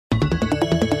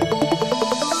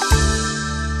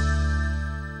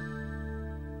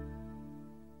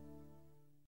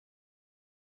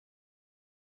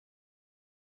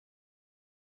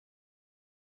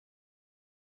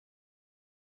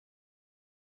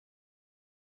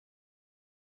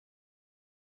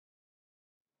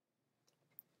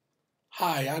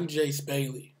Hi, I'm Jayce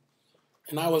Bailey,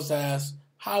 and I was asked,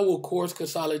 how will course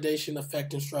consolidation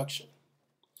affect instruction?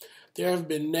 There have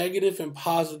been negative and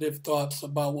positive thoughts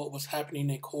about what was happening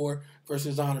in core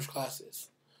versus honors classes.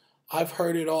 I've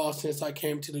heard it all since I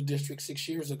came to the district 6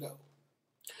 years ago.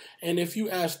 And if you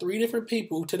ask three different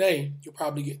people today, you'll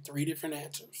probably get three different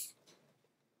answers.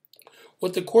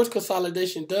 What the course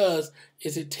consolidation does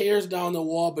is it tears down the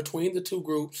wall between the two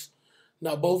groups.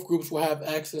 Now both groups will have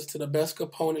access to the best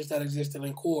components that existed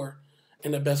in core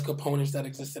and the best components that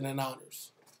existed in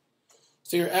honors.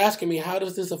 So you're asking me, how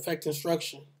does this affect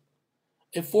instruction?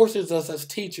 It forces us as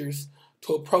teachers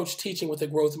to approach teaching with a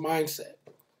growth mindset.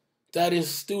 That is,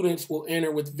 students will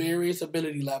enter with various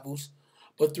ability levels,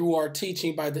 but through our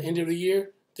teaching by the end of the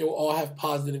year, they will all have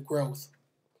positive growth.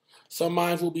 Some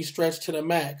minds will be stretched to the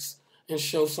max and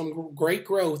show some great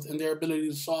growth in their ability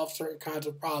to solve certain kinds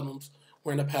of problems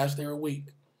where in the past they were weak.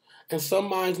 And some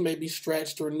minds may be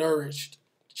stretched or nourished,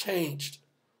 changed,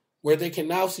 where they can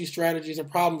now see strategies and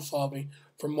problem solving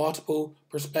from multiple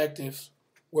perspectives,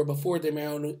 where before they may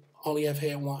only have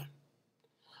had one.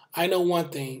 I know one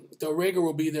thing, the rigor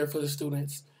will be there for the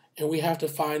students, and we have to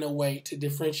find a way to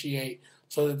differentiate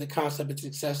so that the concept is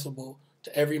accessible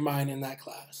to every mind in that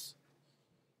class.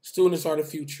 Students are the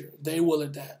future. They will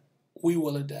adapt. We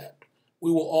will adapt.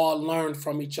 We will all learn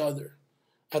from each other.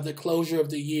 At the closure of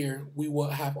the year, we will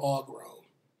have all grown.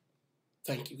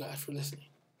 Thank you guys for listening.